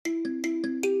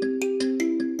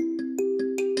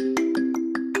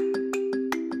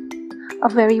A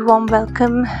very warm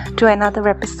welcome to another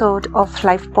episode of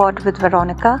Life Pod with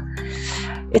Veronica.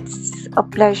 It's a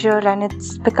pleasure and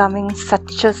it's becoming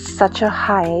such a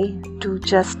high to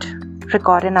just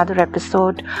record another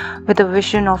episode with a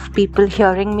vision of people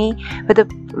hearing me, with a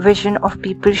vision of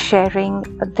people sharing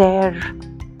their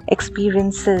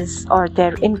experiences or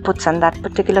their inputs on that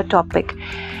particular topic.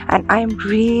 And I'm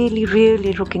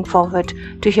really looking forward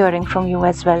to hearing from you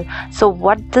as well. So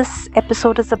what this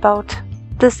episode is about?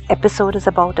 This episode is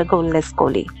about a goalless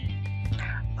goalie.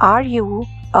 Are you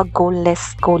a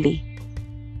goalless goalie?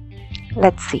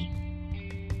 Let's see.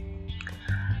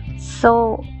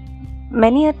 So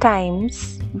many a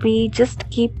times we just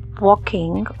keep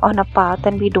walking on a path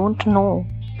and we don't know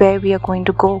where we are going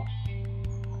to go.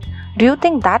 Do you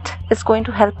think that is going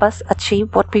to help us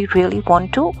achieve what we really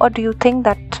want to, or do you think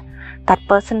that that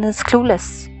person is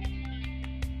clueless?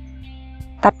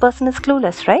 That person is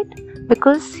clueless, right?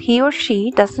 Because he or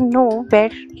she doesn't know where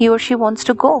he or she wants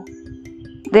to go.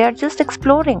 They are just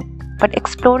exploring. But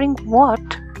exploring what?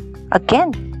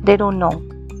 Again, they don't know.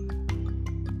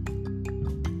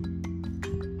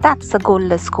 That's a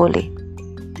goalless goalie.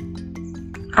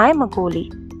 I'm a goalie,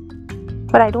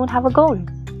 but I don't have a goal.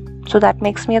 So that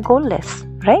makes me a goalless,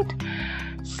 right?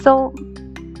 So,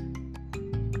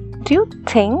 do you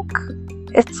think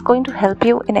it's going to help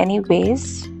you in any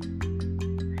ways?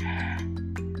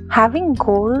 Having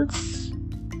goals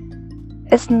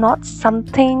is not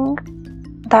something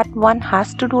that one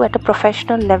has to do at a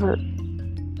professional level.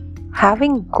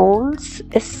 Having goals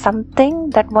is something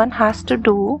that one has to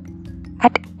do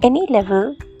at any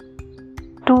level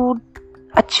to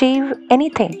achieve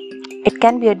anything. It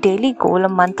can be a daily goal, a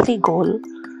monthly goal,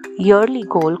 yearly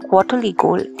goal, quarterly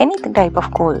goal, any type of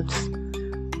goals.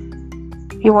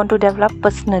 You want to develop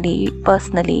personally,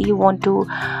 you want to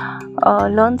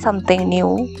learn something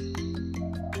new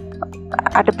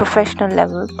at a professional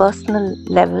level, personal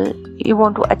level, you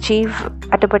want to achieve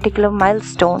at a particular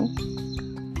milestone.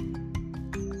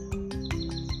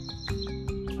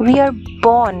 We are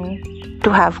born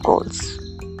to have goals,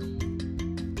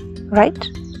 right?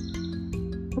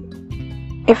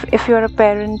 If you're a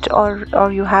parent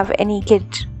or you have any kid,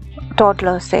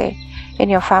 toddler say, in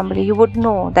your family, you would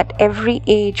know that every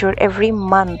age or every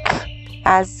month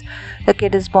as the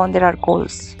kid is born, there are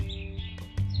goals.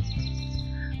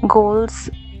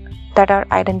 Goals that are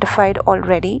identified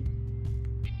already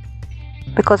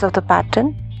because of the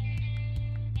pattern.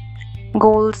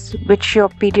 Goals which your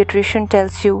pediatrician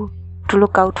tells you to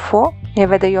look out for,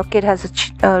 whether your kid has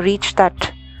reached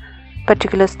that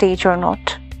particular stage or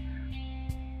not.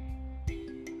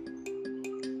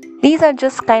 These are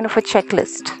just kind of a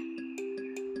checklist.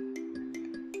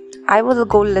 I was a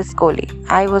goalless goalie.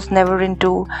 I was never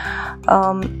into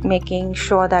making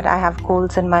sure that I have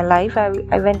goals in my life. I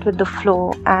went with the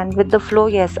flow, and with the flow,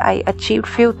 yes, I achieved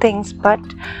few things, but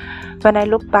when I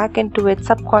look back into it,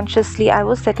 subconsciously I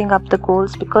was setting up the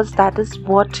goals because that is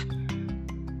what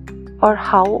or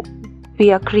how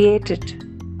we are created.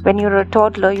 When you're a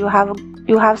toddler, you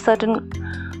have certain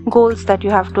goals that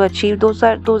you have to achieve. Those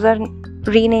are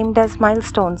renamed as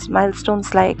milestones.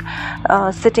 Milestones like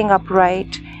sitting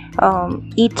upright,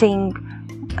 eating,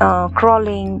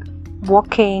 crawling,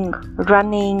 walking,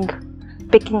 running,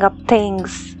 picking up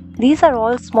things. These are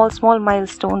all small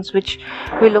milestones which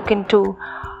we look into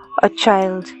a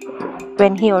child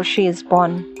when he or she is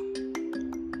born.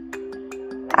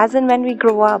 As in when we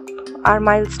grow up, our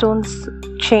milestones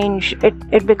change.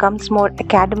 It becomes more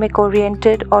academic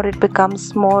oriented or it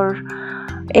becomes more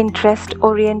interest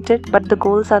oriented, but the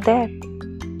goals are there.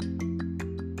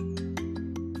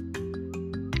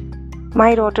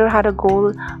 My daughter had a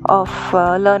goal of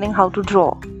learning how to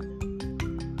draw.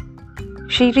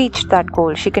 She reached that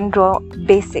goal. She can draw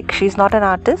basic. She's not an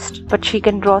artist, but she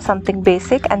can draw something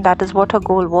basic, and that is what her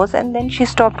goal was. And then she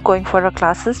stopped going for her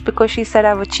classes because she said,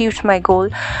 I've achieved my goal.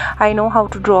 I know how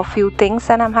to draw a few things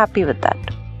and I'm happy with that.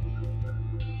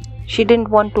 She didn't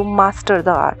want to master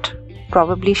the art.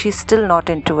 Probably she's still not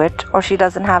into it, or she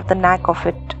doesn't have the knack of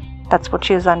it. That's what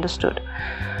she has understood.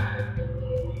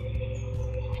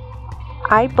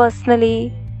 I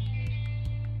personally,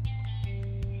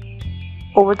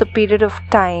 over the period of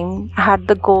time, had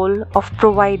the goal of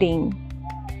providing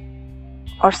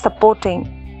or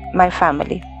supporting my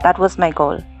family. That was my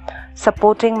goal.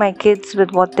 Supporting my kids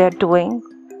with what they're doing,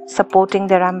 supporting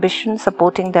their ambition,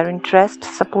 supporting their interest,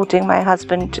 supporting my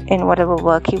husband in whatever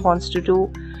work he wants to do,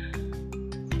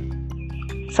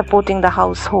 supporting the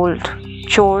household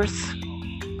chores.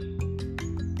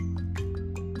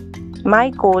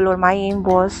 My goal or my aim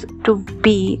was to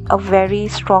be a very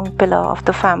strong pillar of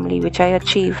the family, which I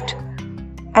achieved.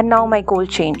 And now my goal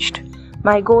changed.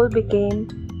 My goal became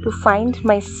to find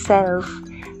myself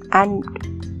and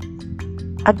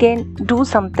again do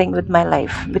something with my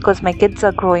life, because my kids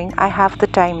are growing. I have the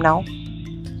time now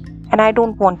and I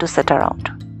don't want to sit around.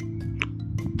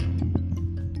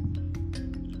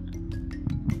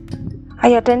 I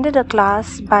attended a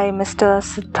class by Mr.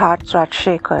 Siddharth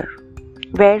Rajshekhar,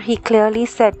 where he clearly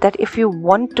said that if you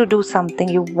want to do something,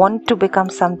 you want to become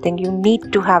something, you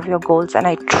need to have your goals, and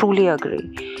I truly agree.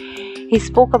 He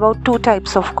spoke about two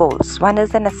types of goals. One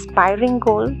is an aspiring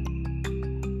goal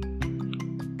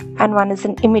and one is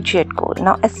an immediate goal.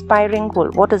 Now, aspiring goal,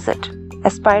 what is it?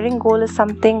 Aspiring goal is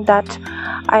something that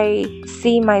I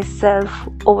see myself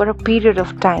over a period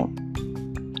of time,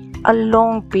 a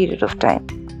long period of time.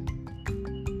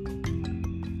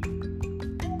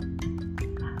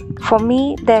 For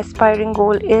me, the aspiring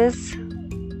goal is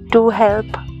to help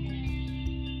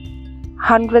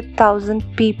 100,000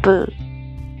 people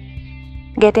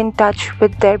get in touch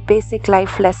with their basic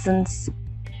life lessons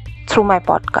through my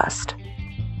podcast.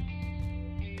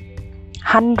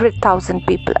 100,000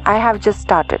 people. I have just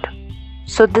started.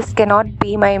 So this cannot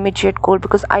be my immediate goal,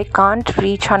 because I can't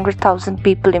reach 100,000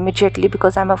 people immediately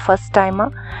because I'm a first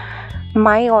timer.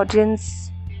 My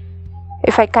audience,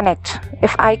 if I connect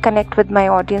with my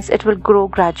audience, it will grow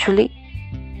gradually,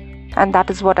 and that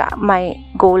is what my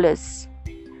goal is,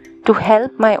 to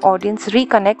help my audience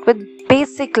reconnect with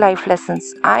basic life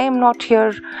lessons. I am not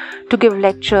here to give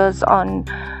lectures on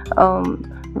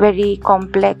very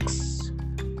complex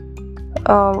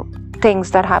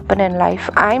things that happen in life.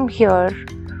 I'm here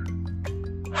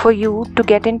for you to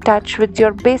get in touch with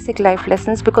your basic life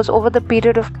lessons, because over the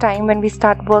period of time when we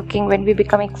start working, when we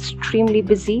become extremely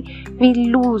busy, we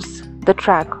lose the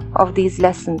track of these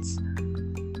lessons,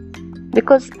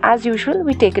 because as usual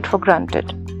we take it for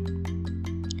granted.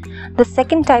 The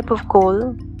second type of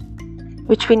goal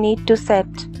which we need to set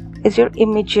is your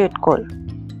immediate goal.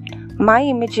 My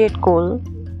immediate goal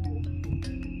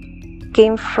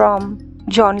came from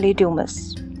John Lee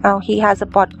Dumas. Now, he has a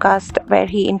podcast where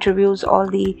he interviews all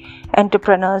the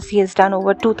entrepreneurs. He has done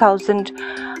over 2,000.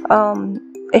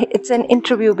 It's an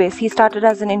interview based. He started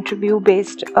as an interview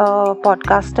based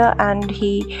podcaster, and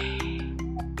he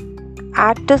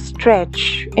at a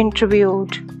stretch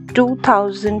interviewed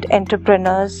 2,000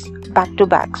 entrepreneurs back to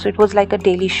back. So it was like a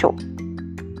daily show.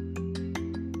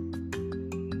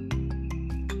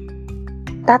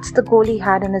 That's the goal he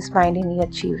had in his mind, and he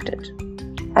achieved it.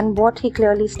 And what he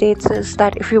clearly states is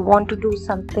that if you want to do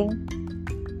something,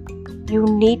 you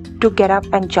need to get up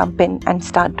and jump in and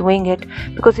start doing it.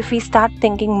 Because if we start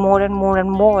thinking more and more and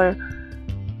more,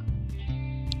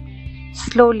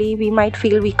 slowly we might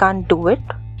feel we can't do it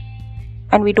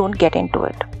and we don't get into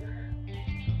it.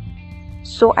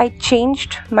 So I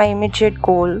changed my immediate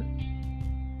goal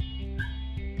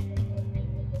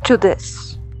to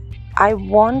this. I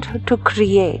want to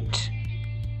create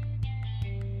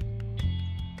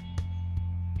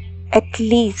at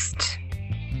least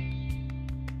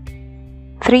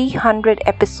 300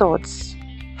 episodes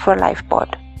for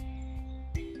LifePod.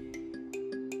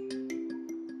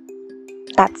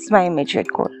 That's my immediate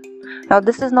goal. Now,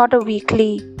 this is not a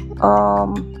weekly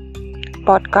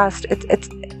podcast.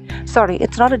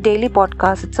 It's not a daily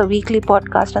podcast. It's a weekly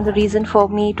podcast, and the reason for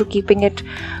me to keeping it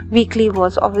weekly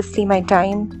was obviously my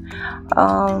time,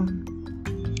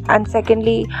 and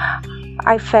secondly,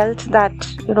 I felt that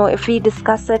if we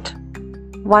discuss it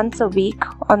once a week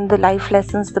on the life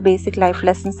lessons, the basic life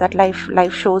lessons that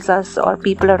life shows us, or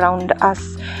people around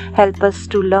us help us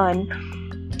to learn,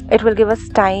 it will give us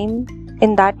time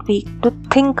in that week to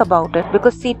think about it.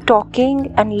 Because see,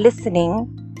 talking and listening,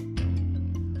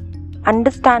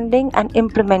 understanding and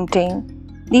implementing,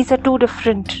 these are two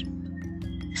different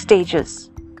stages.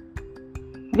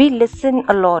 We listen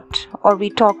a lot or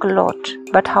we talk a lot,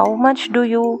 but how much do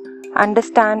you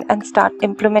understand and start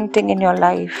implementing in your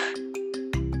life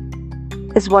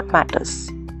is what matters.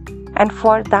 And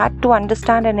for that to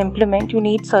understand and implement, you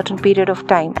need certain period of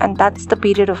time, and that's the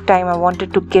period of time I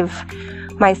wanted to give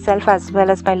myself as well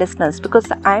as my listeners,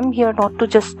 because I'm here not to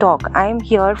just talk. I'm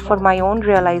here for my own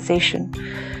realization.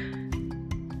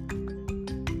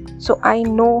 So I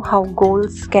know how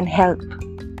goals can help,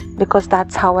 because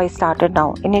that's how I started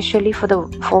now. Initially for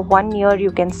 1 year,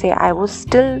 you can say I was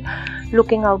still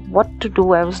looking out what to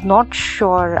do. I was not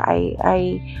sure.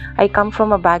 I come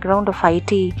from a background of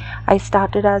IT. I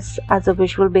started as a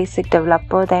Visual Basic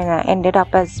developer, then I ended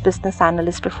up as business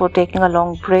analyst before taking a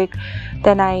long break.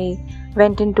 Then I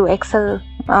went into Excel,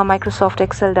 Microsoft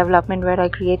Excel development, where I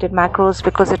created macros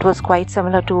because it was quite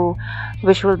similar to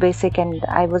Visual Basic and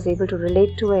I was able to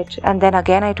relate to it. And then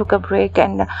again I took a break,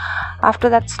 and after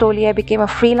that slowly I became a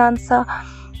freelancer.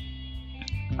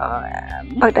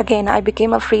 But again, I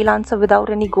became a freelancer without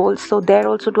any goals, so there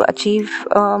also to achieve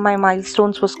my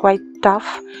milestones was quite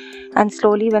tough. And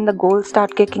slowly when the goals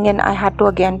start kicking in, I had to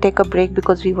again take a break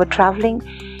because we were traveling.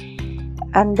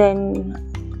 And then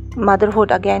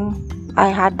motherhood again, I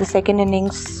had the second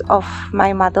innings of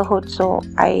my motherhood, so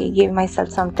I gave myself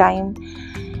some time.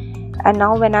 And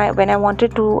now when I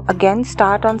wanted to again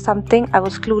start on something, I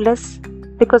was clueless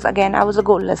because again I was a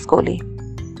goalless goalie.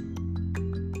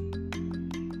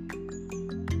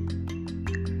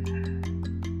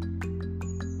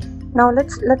 Now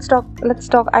let's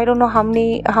talk. I don't know how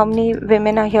many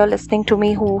women are here listening to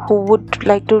me who would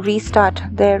like to restart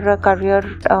their career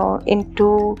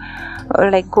into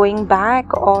like going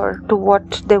back or to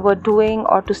what they were doing,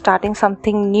 or to starting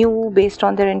something new based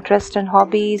on their interest and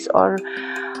hobbies, or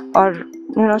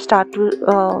start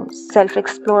to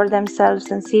self-explore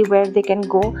themselves and see where they can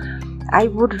go. I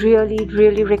would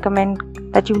really recommend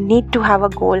that you need to have a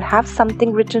goal, have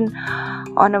something written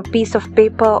on a piece of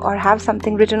paper, or have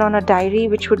something written on a diary,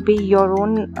 which would be your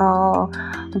own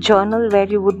journal where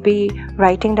you would be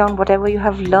writing down whatever you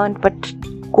have learned, but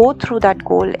go through that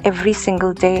goal every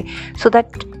single day so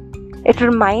that it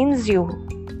reminds you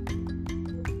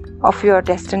of your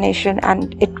destination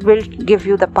and it will give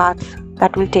you the path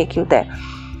that will take you there.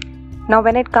 Now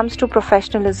when it comes to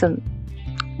professionalism,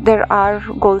 there are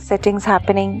goal settings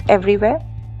happening everywhere.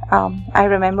 I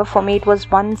remember for me it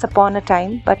was once upon a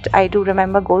time, but I do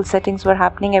remember goal settings were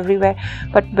happening everywhere.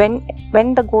 But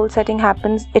when the goal setting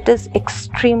happens, it is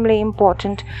extremely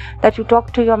important that you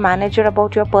talk to your manager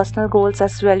about your personal goals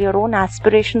as well, your own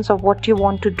aspirations of what you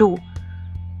want to do.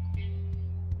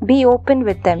 Be open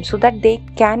with them so that they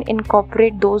can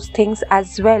incorporate those things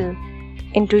as well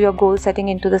into your goal setting,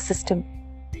 into the system.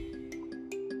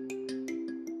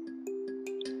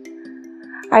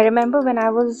 I remember when I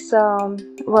was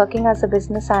working as a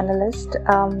business analyst,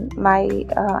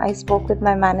 I spoke with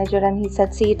my manager and he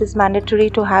said, see, it is mandatory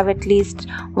to have at least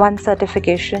one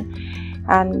certification.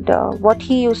 And what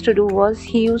he used to do was,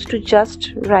 he used to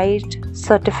just write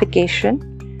certification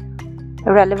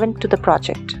relevant to the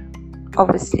project.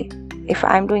 Obviously, if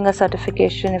I'm doing a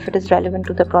certification, if it is relevant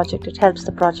to the project, it helps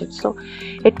the project. So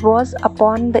it was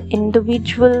upon the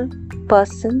individual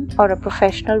person or a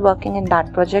professional working in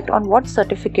that project on what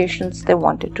certifications they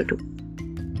wanted to do.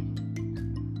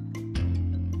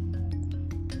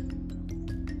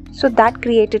 So that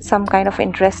created some kind of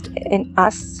interest in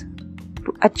us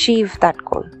to achieve that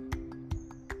goal.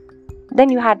 Then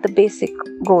you had the basic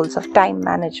goals of time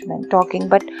management, talking.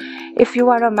 But if you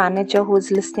are a manager who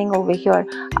is listening over here,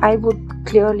 I would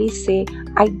clearly say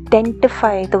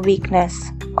identify the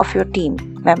weakness of your team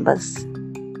members.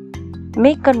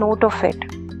 Make a note of it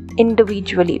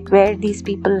individually, where these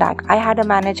people lack. I had a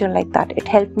manager like that. It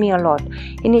helped me a lot.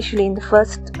 Initially, in the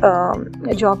first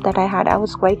job that I had, I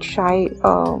was quite shy.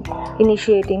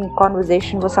 Initiating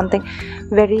conversation was something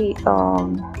very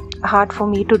hard for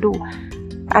me to do.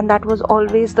 And that was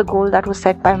always the goal that was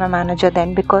set by my manager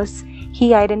then, because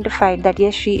he identified that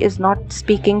yes, she is not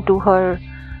speaking to her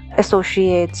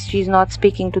associates, she's not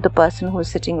speaking to the person who is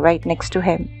sitting right next to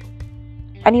him.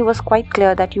 And he was quite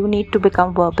clear that you need to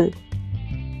become verbal.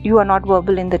 You are not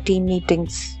verbal in the team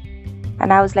meetings.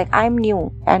 And I was like, I'm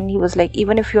new. And he was like,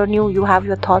 even if you're new, you have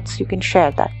your thoughts, you can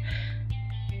share that.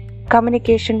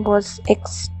 Communication was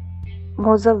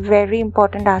a very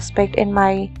important aspect in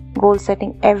my goal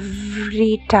setting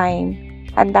every time,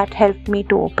 and that helped me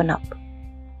to open up.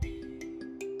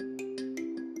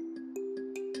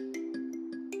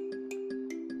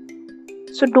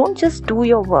 So don't just do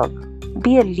your work,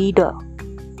 be a leader,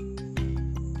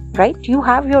 right? You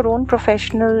have your own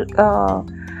professional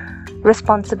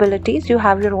responsibilities, you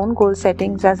have your own goal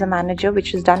settings as a manager,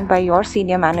 which is done by your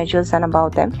senior managers and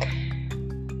above them.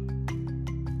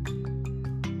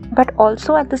 But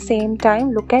also at the same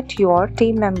time, look at your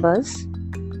team members,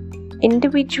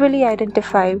 individually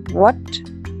identify what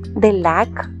they lack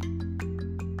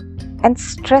and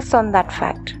stress on that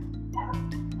fact.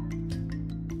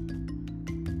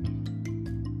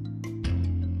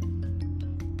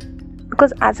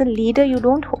 Because as a leader, you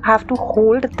don't have to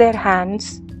hold their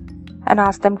hands and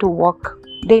ask them to walk.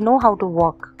 They know how to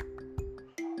walk.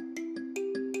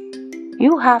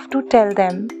 You have to tell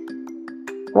them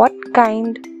what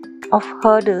kind of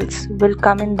hurdles will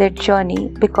come in their journey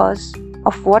because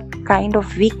of what kind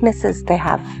of weaknesses they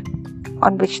have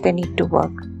on which they need to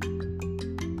work.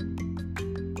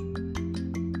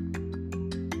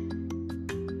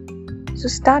 So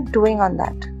start doing on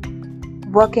that,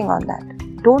 working on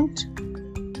that. Don't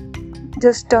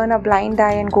just turn a blind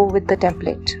eye and go with the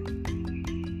template.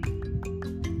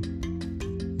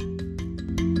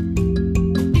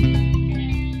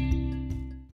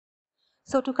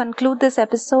 So to conclude this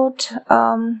episode,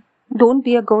 don't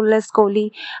be a goalless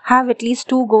goalie. Have at least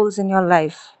 2 goals in your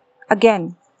life.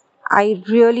 Again, I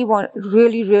really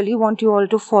want you all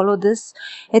to follow this.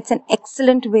 It's an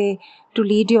excellent way to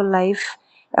lead your life.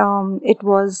 It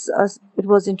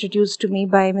was introduced to me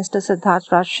by Mr. Siddharth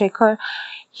Rajshekhar.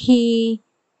 He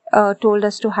told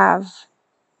us to have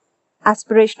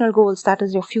aspirational goals, that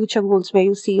is your future goals where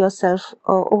you see yourself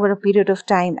over a period of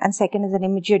time, and second is an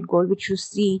immediate goal which you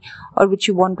see or which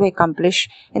you want to accomplish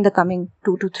in the coming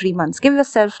 2 to 3 months. Give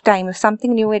yourself time. If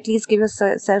something new, at least give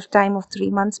yourself time of 3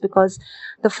 months, because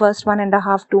the first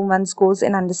 1.5 2 months goes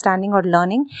in understanding or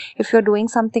learning if you're doing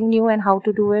something new and how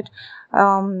to do it.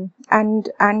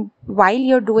 And while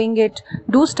you're doing it,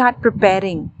 do start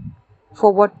preparing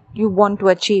for what you want to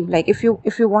achieve. Like if you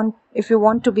want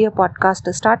to be a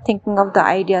podcaster, start thinking of the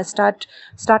ideas, start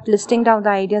listing down the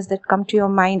ideas that come to your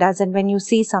mind, as in when you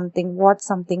see something, watch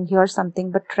something, hear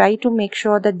something, but try to make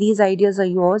sure that these ideas are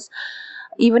yours,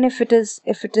 even if it is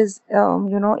it is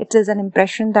an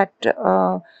impression that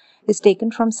is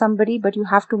taken from somebody, but you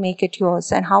have to make it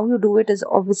yours, and how you do it is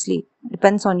obviously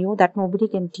depends on you. That nobody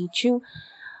can teach you.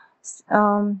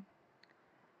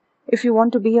 If you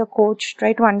want to be a coach,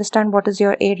 try to understand what is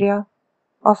your area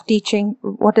of teaching,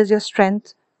 what is your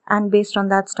strength, and based on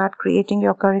that, start creating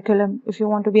your curriculum. If you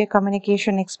want to be a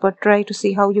communication expert, try to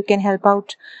see how you can help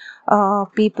out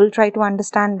people. Try to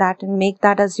understand that and make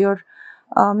that as your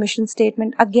mission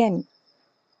statement. Again,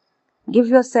 give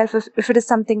yourself, if it is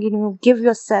something new, give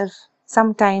yourself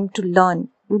some time to learn.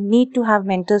 You need to have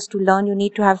mentors to learn. You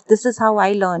need to have, this is how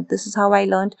I learned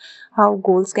how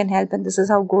goals can help, and this is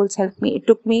how goals helped me. It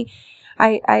took me,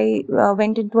 I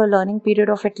went into a learning period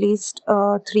of at least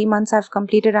 3 months. I've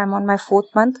completed, I'm on my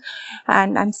 4th month,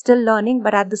 and I'm still learning,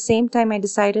 but at the same time I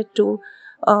decided to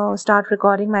start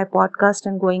recording my podcast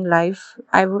and going live.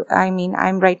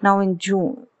 I'm right now in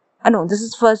June. No, this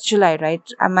is 1st July, right?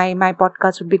 My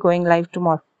podcast will be going live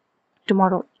tomorrow.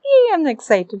 Yay, I'm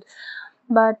excited.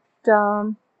 But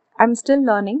I'm still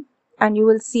learning, and you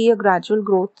will see a gradual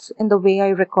growth in the way I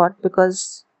record,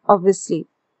 because obviously,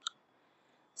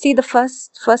 see, the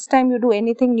first time you do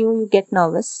anything new, you get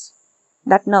nervous.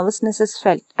 That nervousness is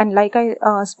felt, and like I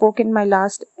spoke in my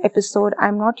last episode,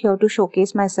 I'm not here to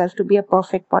showcase myself to be a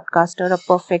perfect podcaster, a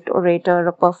perfect orator,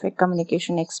 a perfect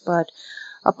communication expert,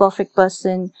 a perfect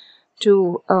person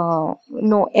to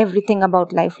know everything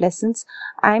about life lessons.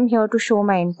 I'm here to show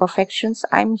my imperfections.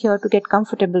 I'm here to get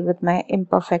comfortable with my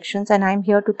imperfections, and I'm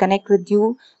here to connect with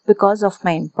you because of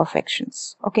my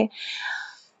imperfections. Okay.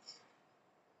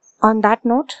 On that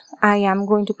note, I am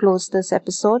going to close this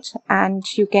episode, and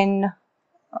you can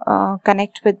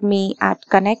connect with me at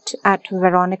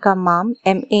connect@veronicamam,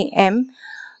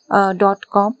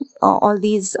 mam.com. All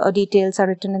these details are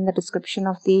written in the description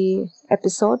of the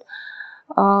episode.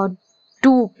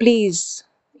 Do please,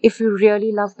 if you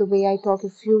really love the way I talk,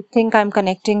 if you think I'm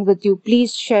connecting with you,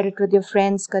 please share it with your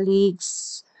friends,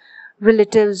 colleagues,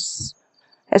 relatives,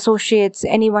 associates,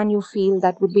 anyone you feel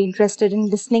that would be interested in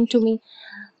listening to me.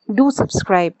 Do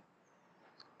subscribe.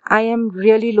 I am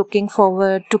really looking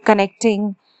forward to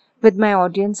connecting with my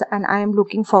audience, and I am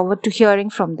looking forward to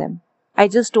hearing from them. I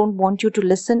just don't want you to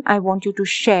listen. I want you to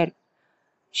share.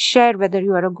 Share whether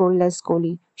you are a goalless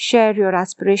goalie. Share your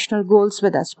aspirational goals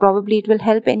with us. Probably it will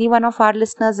help any one of our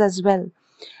listeners as well.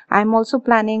 I'm also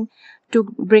planning to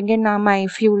bring in my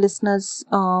few listeners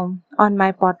on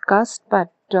my podcast,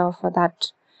 but for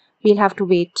that, we'll have to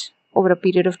wait over a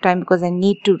period of time, because I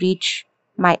need to reach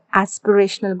my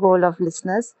aspirational goal of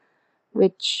listeners,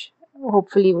 which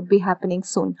hopefully would be happening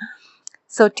soon.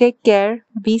 So take care,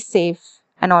 be safe,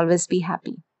 and always be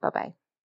happy. Bye-bye.